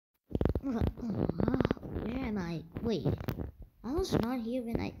Where am I? Wait, I was not here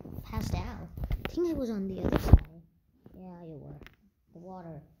when I passed out. I think I was on the other side. Yeah, you were. The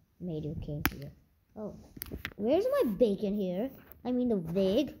water made you came here. Oh, where's my bacon here? I mean the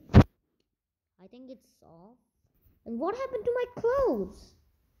wig. I think it's off. And what happened to my clothes?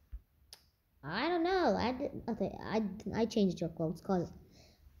 I don't know. I changed your clothes because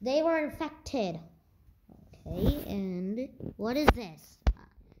they were infected. Okay, and what is this?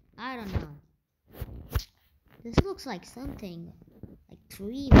 I don't know. This looks like something like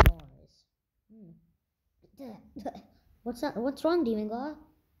 3 bars. What's that? What's wrong, Demon God?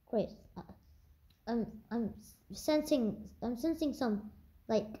 Great. I'm sensing some,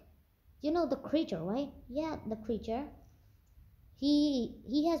 like, you know the creature, right? Yeah, the creature.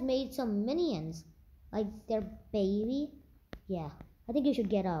 He has made some minions, like their baby. Yeah, I think you should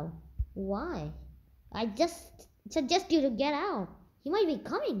get out. Why? I just suggest you to get out. He might be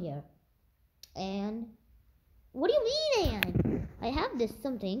coming here. And what do you mean, Anne? I have this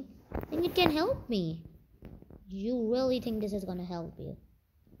something. I think it can help me. You really think this is gonna help you?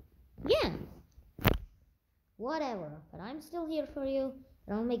 Yeah. Whatever. But I'm still here for you.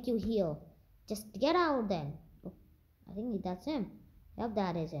 And I'll make you heal. Just get out then. Oh, I think that's him. Yep,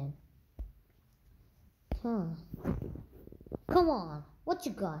 that is him. Huh. Come on. What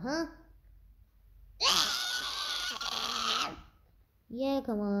you got, huh? Yeah,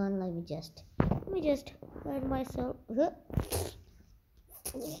 come on. Let me just hurt myself.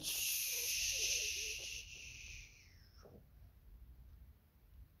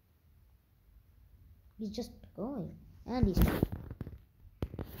 He's just going, and he's.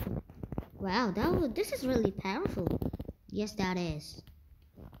 Wow, this is really powerful. Yes, that is.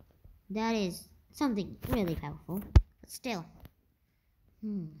 That is something really powerful. But still.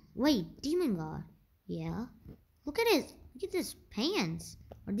 Wait, Demon God. Yeah. Look at his. Look at his pants.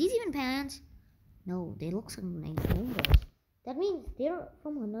 Are these even pants? No, they look something like fingers. That means they're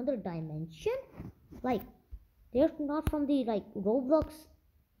from another dimension. Like, they're not from the Roblox.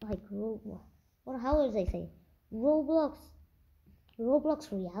 What? How would they say? Roblox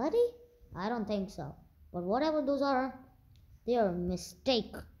reality? I don't think so. But whatever those are, they are a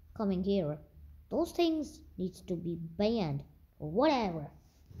mistake coming here. Those things needs to be banned or whatever.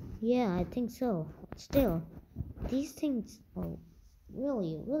 Yeah, I think so. Still, these things are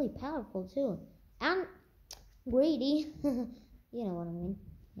really, really powerful too. And greedy. You know what I mean?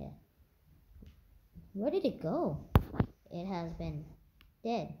 Yeah. Where did it go? It has been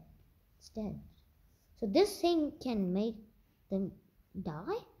dead. It's dead. So this thing can make them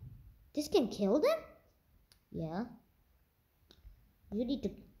die? This can kill them? Yeah. You need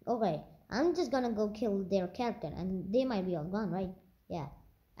to... Okay, I'm just gonna go kill their captain, and they might be all gone, right? Yeah.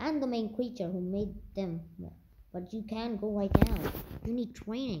 And the main creature who made them. But you can't go right now. You need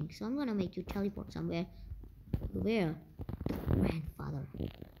training, so I'm gonna make you teleport somewhere. Where? Grandfather.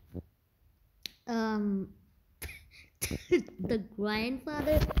 The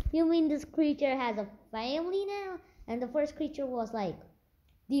grandfather? You mean this creature has a family now? And the first creature was like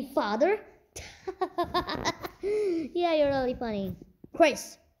the father? Yeah, you're really funny.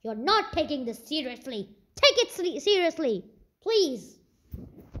 Chris, you're not taking this seriously. Take it seriously, please.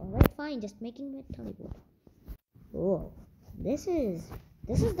 Alright, fine, just making my teleport. Oh, this is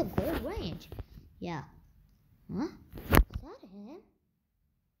the gold range. Yeah. Huh? Is that him?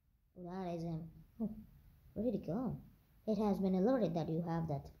 Oh, that is him. Oh, where did he go? It has been alerted that you have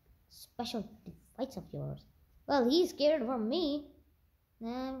that special device of yours. Well, he's scared from me.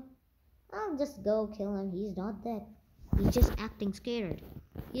 I'll just go kill him. He's not dead. He's just acting scared.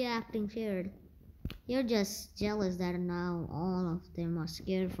 Yeah, acting scared. You're just jealous that now all of them are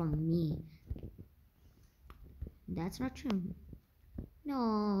scared from me. That's not true.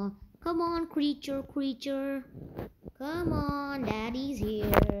 No. Come on, creature. Come on, Daddy's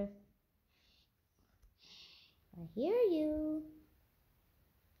here. I hear you.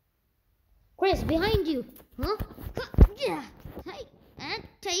 Chris, behind you. Huh? Yeah. Hey, and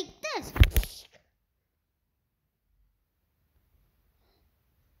take this.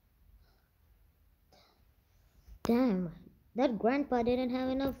 Damn, that grandpa didn't have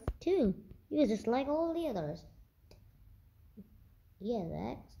enough too. He was just like all the others. Yeah,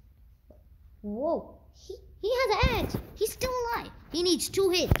 that's... Whoa, he has an axe. He's still alive. He needs 2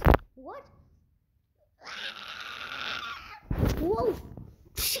 hits. What? Whoa.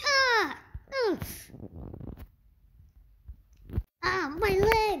 My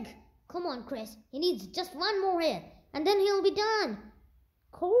leg. Come on, Chris. He needs just 1 more hit, and then he'll be done.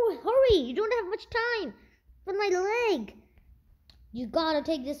 Hurry, you don't have much time. But my leg. You gotta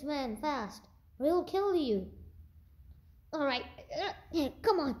take this man fast, or he'll kill you. Alright,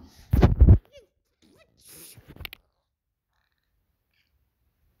 come on.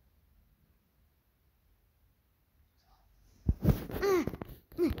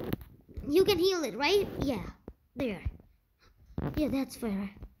 it, right? Yeah. There. Yeah, that's fair.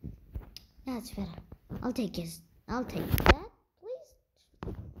 That's fair. I'll take his. I'll take that, please.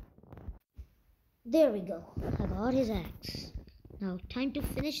 There we go. I got his axe. Now, time to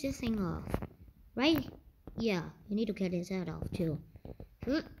finish this thing off. Right? Yeah, you need to get his head off, too.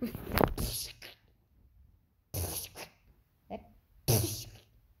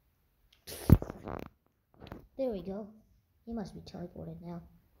 There we go. He must be teleported now.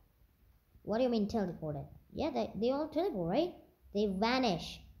 What do you mean teleported? Yeah, they all teleport, right? They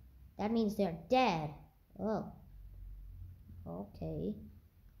vanish. That means they're dead. Oh. Okay.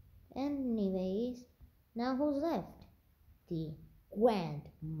 Anyways, now who's left? The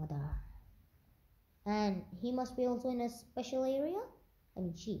grandmother. And he must be also in a special area? I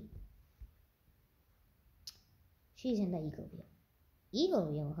mean, she's in the eagle view.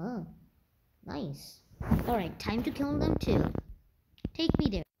 Eagle view, huh? Nice. Alright, time to kill them too. Take me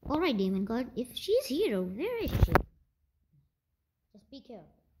there. Alright, Demon God, if she's here, where is she? Just be careful.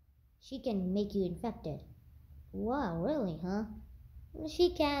 She can make you infected. Wow, really, huh?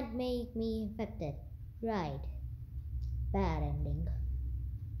 She can't make me infected. Right. Bad ending.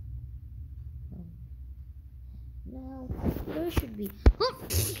 Now, where should we? Oh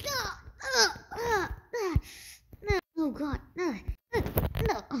God! No!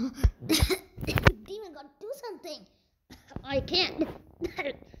 Demon God, do something! I can't.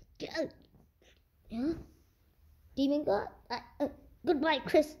 Huh? Demon God, goodbye,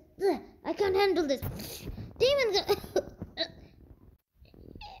 Chris. I can't handle this. Demon God.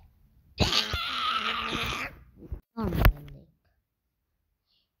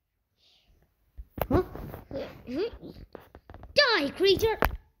 Huh? Die, creature!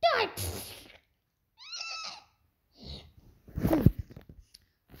 Die!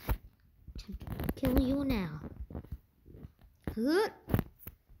 Kill you now.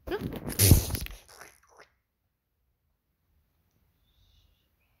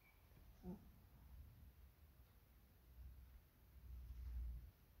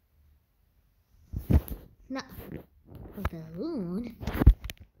 Now, balloon.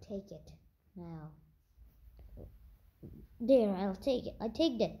 Take it now. There, I'll take it. I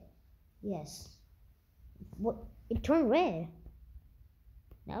take it. Yes. What? It turned red.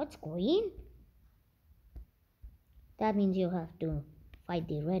 Now it's green. That means you have to fight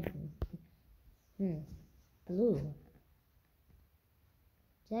the red one. Blue.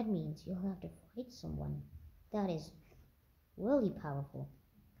 That means you'll have to fight someone that is really powerful.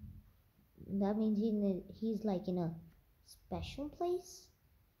 That means he's like in a special place?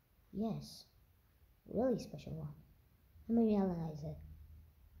 Yes. Really special one. Let me realize it.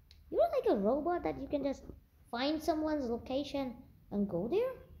 You're like a robot that you can just find someone's location and go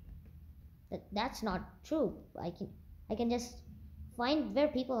there? That's not true. I can just find where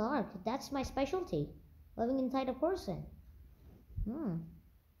people are. That's my specialty. Living inside a person.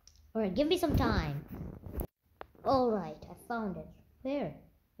 Alright, give me some time. Alright, I found it. Where?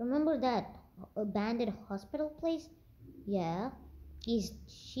 Remember that abandoned hospital place? Yeah. She's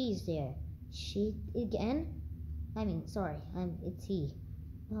there. She again? I mean, sorry, it's he.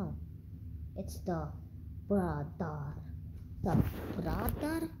 No. It's the brother. The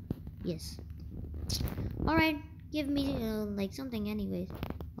brother? Yes. Alright, give me like something anyways.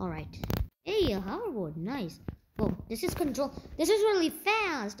 Alright. Hey, a hoverboard, nice. Whoa, this is control. This is really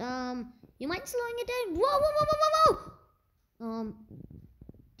fast. You mind slowing it down? Whoa, whoa, whoa, whoa, whoa, whoa.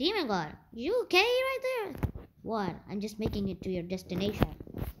 Demon God, you okay right there? What? I'm just making it to your destination.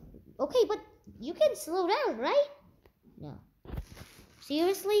 Okay, but you can slow down, right? No.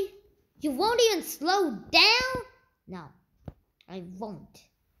 Seriously? You won't even slow down? No, I won't.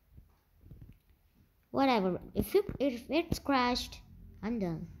 Whatever. If it's crashed, I'm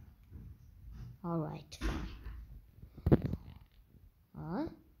done. Alright. Huh?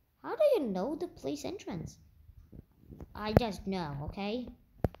 How do you know the place entrance? I just know, okay?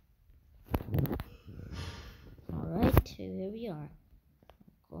 Alright, here we are.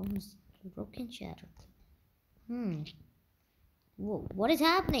 Comes broken shattered. Whoa, what is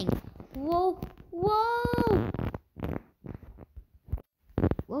happening? Whoa, whoa!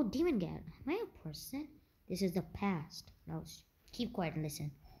 Whoa, Demon God, am I a person? This is the past. Now keep quiet and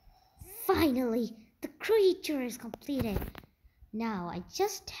listen. Finally, the creature is completed. Now I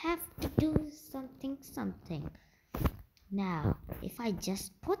just have to do something. Now, if I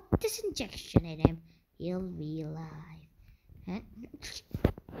just put this injection in him, he'll be alive. Huh?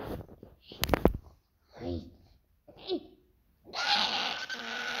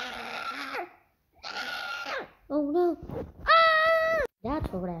 Oh no! Ah!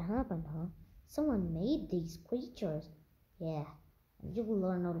 That's what happened, huh? Someone made these creatures. Yeah, and you will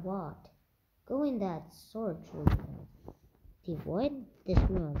learn what. Go in that storage room. Avoid this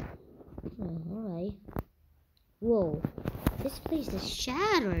room. Alright. Whoa. This place is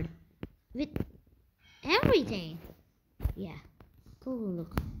shattered with everything. Yeah. Go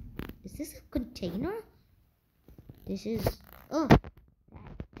look. Is this a container? This is... Oh!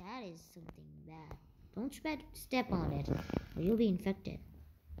 That is something bad. Don't step on it, or you'll be infected.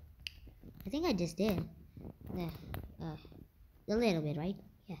 I think I just did. A little bit, right?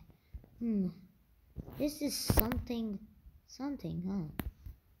 Yeah. This is something, huh?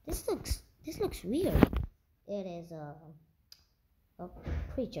 This looks weird. It is a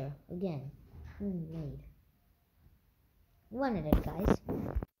creature again. Made. 1 minute, guys.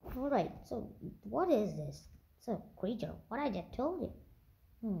 All right. So what is this? It's a creature. What I just told you.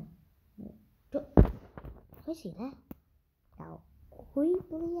 I see that. Now,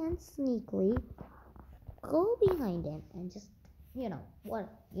 creepily and sneakily, go behind him and just, what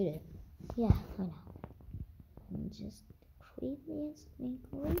you do. Yeah, I know. And just creepily and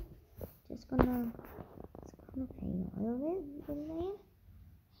sneakily, just gonna pay a little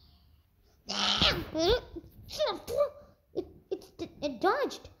bit, It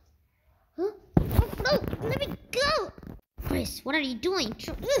dodged. Huh? No, let me go. Chris, what are you doing?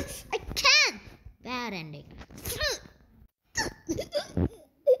 I can't. Bad ending.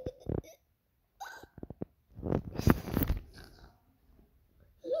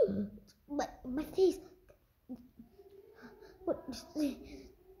 My face. What?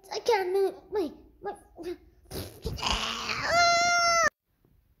 I can't move. My.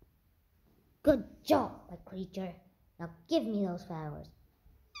 Good job, my creature. Now give me those flowers.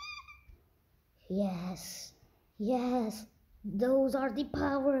 Yes. Those are the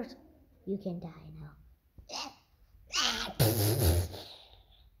powers. You can die now.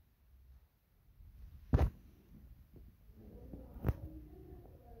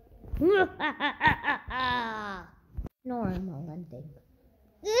 Normal hunting.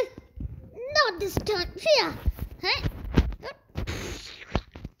 Not this time. Yeah. Huh?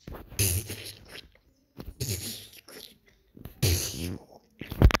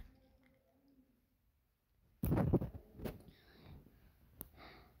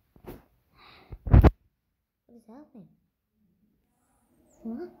 What is happening?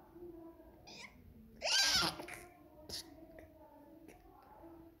 Huh?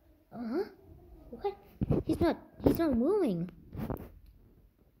 What? He's not moving.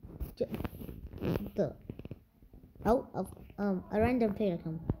 A random player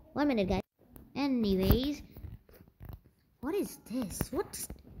come. 1 minute, guys. Anyways, what is this? What's...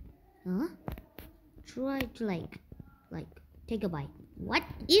 Huh? Try to like take a bite. What?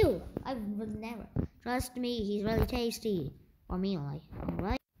 Ew! I would never. Trust me, he's really tasty. For me, like,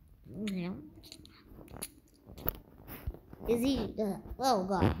 alright? Yeah. Is he? Oh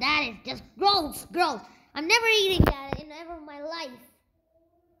god, that is just gross! I'm never eating that in ever my life.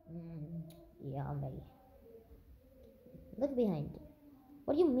 Yummy. Look behind.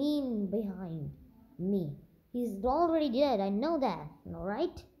 What do you mean behind me? He's already dead. I know that.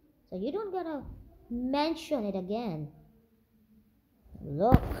 Alright? So you don't gotta mention it again.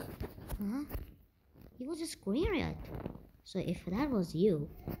 Look. Huh? He was just screaming at. So if that was you,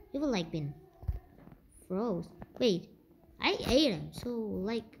 you would like been froze. Wait, I ate him. So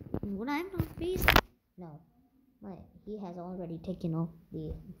like, would I not freeze? No. He has already taken off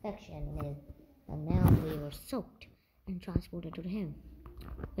the infection in it, and now we were soaked and transported to him.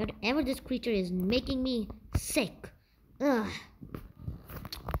 Whatever this creature is making me sick. Ugh.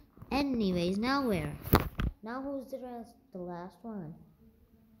 Anyways, now where? Now who's the rest? The last one.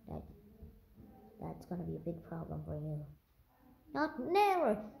 That's gonna be a big problem for you.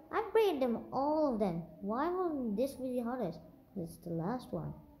 Never. I've rated them, all of them. Why won't this be the hardest? It's the last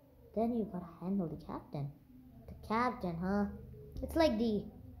one. Then you gotta handle the captain. The captain, huh? It's like the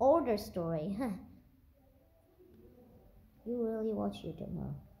order story. You really watch YouTube,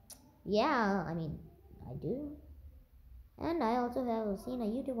 huh? Yeah, I mean, I do. And I also have seen a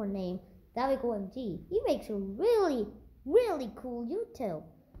YouTuber named DavicoMG. He makes a really cool YouTube.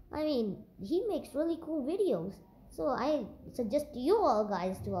 I mean, he makes really cool videos. So I suggest you all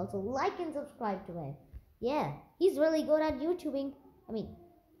guys to also like and subscribe to him. Yeah, he's really good at YouTubing. I mean,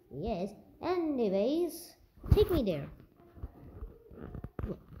 yes. Anyways, take me there.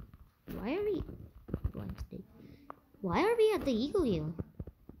 Why are we at the Eagle Hill?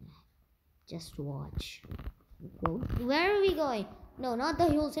 Just watch. Where are we going? No, not the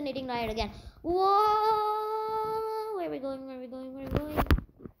hallucinating ride again. Whoa! Where are we going?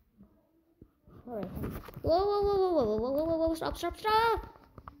 Alright. Whoa! Stop!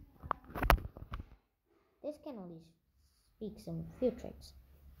 This can only speak some few tricks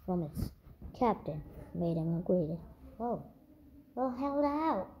from its Captain made him agree. Oh, well,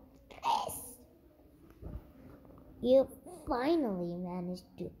 hello. Yes. You finally managed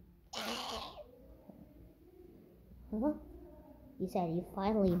to. Huh? You said you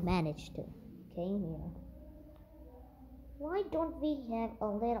finally managed to. Came here. Why don't we have a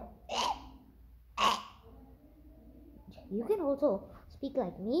little. You can also speak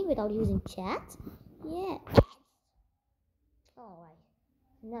like me without using chat? Yeah. Alright,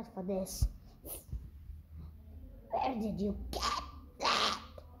 enough for this. Where did you get that?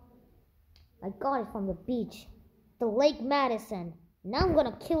 I got it from the beach. The Lake Madison. Now I'm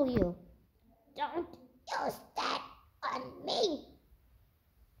gonna kill you. Don't use that on me.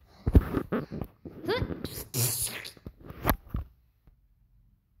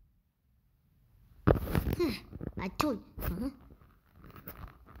 I told you.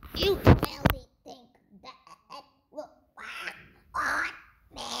 You really think that will work on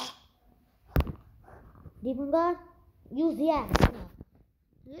me? Demon God, use the axe now.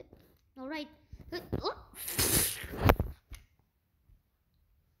 Alright.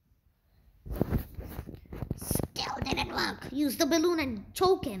 Still didn't work. Use the balloon and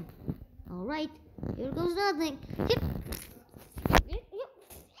choke him. Alright, here goes nothing.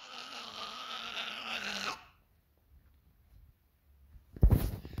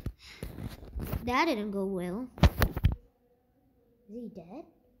 That didn't go well. Is he dead?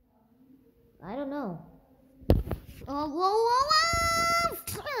 I don't know. Oh, whoa, whoa,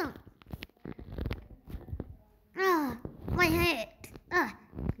 whoa! Ah, my head. Ah,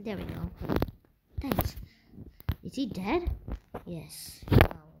 there we go. Thanks. Is he dead? Yes.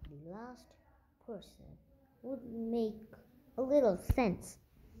 Now, the last person would make a little sense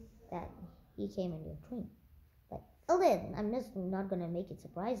that he came in your dream. Like, a little. I'm just not gonna make it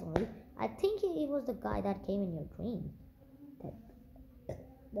surprisingly. I think it was the guy that came in your dream.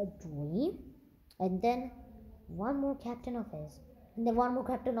 The dream? And then one more captain of his. And then one more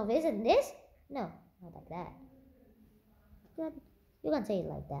captain of his and this? No, not like that. You can say it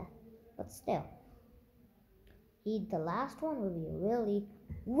like that. But still. The last one will be really,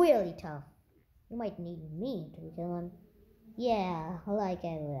 really tough. You might need me to kill him. Yeah, like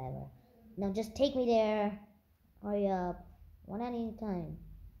it, whatever. Now just take me there. Hurry up. One at a time.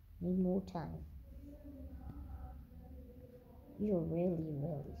 Need more time. You're really,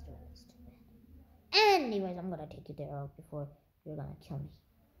 really stupid. Anyways, I'm gonna take you there before you're gonna kill me.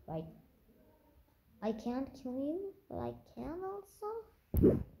 Right? I can't kill you, but I can also?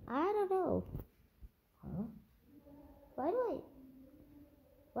 I don't know. Huh?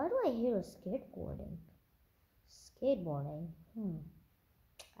 Why do I hear skateboarding? Skateboarding?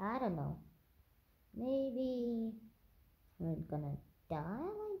 I don't know. Maybe we're gonna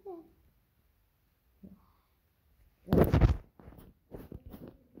die like that?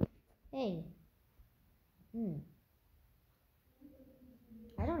 Hey.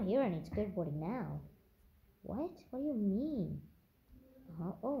 I don't hear any skateboarding now. What? What do you mean?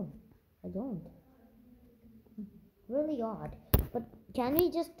 Oh, I don't. Really odd. But can we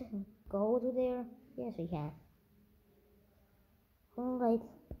just go to there? Yes, we can. Alright.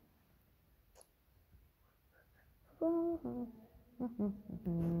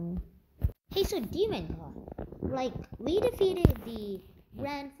 Hey, so Demon God, like, we defeated the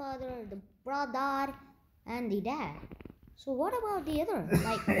grandfather, the brother, and the dad. So what about the other?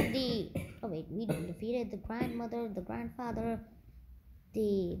 Like, we defeated the grandmother, the grandfather,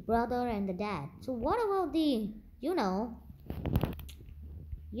 the brother, and the dad. So what about the, I don't know,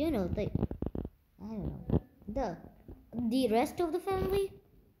 the rest of the family?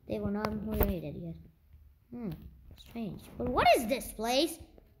 They were not related yet. Strange. But what is this place?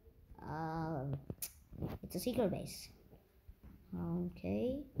 It's a secret base.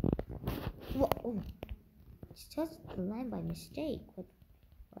 Okay. Whoa. It's just a line by mistake. But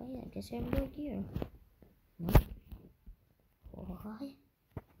I guess I'm good here. No. Why?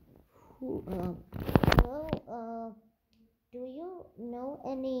 Do you know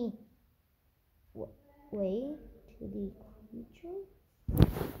any way to the creature?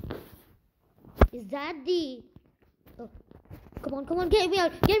 Is that the? Oh, come on, get me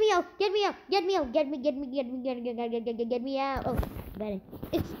out, get me out, get me out, get me out, get me out. Oh, better.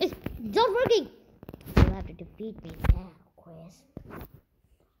 It's not working. You'll have to defeat me now, Chris.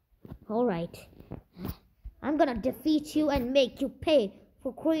 All right. I'm gonna defeat you and make you pay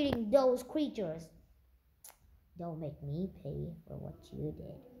for creating those creatures. Don't make me pay for what you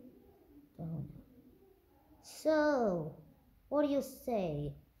did. Don't. So, what do you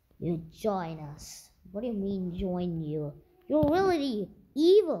say? You join us. What do you mean join you? You're really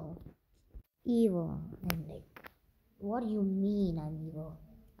evil. Evil. And like, what do you mean I'm evil?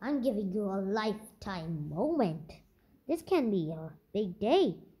 I'm giving you a lifetime moment. This can be a big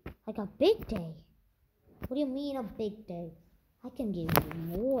day. Like a big day. What do you mean a big day? I can give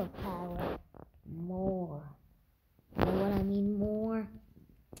you more power. More. You know what I mean more?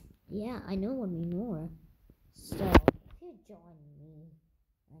 Yeah, I know what I mean more. So, if you join me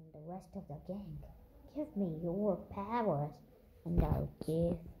and the rest of the gang, give me your powers and I'll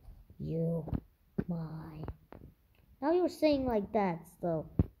give you mine. Now you're saying like that, so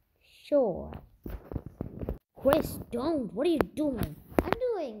sure. Chris, don't. What are you doing? I'm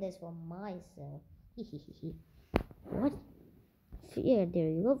doing this for myself. What? Yeah, there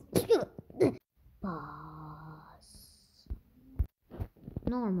you go. Boss.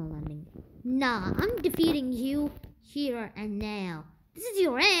 Normal ending. Nah, I'm defeating you here and now. This is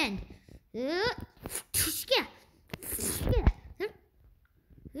your end.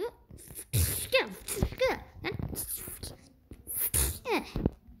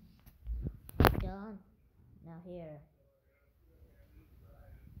 Done. Now here.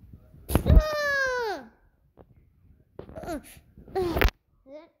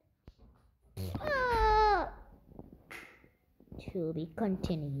 To be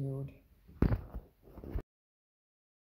continued.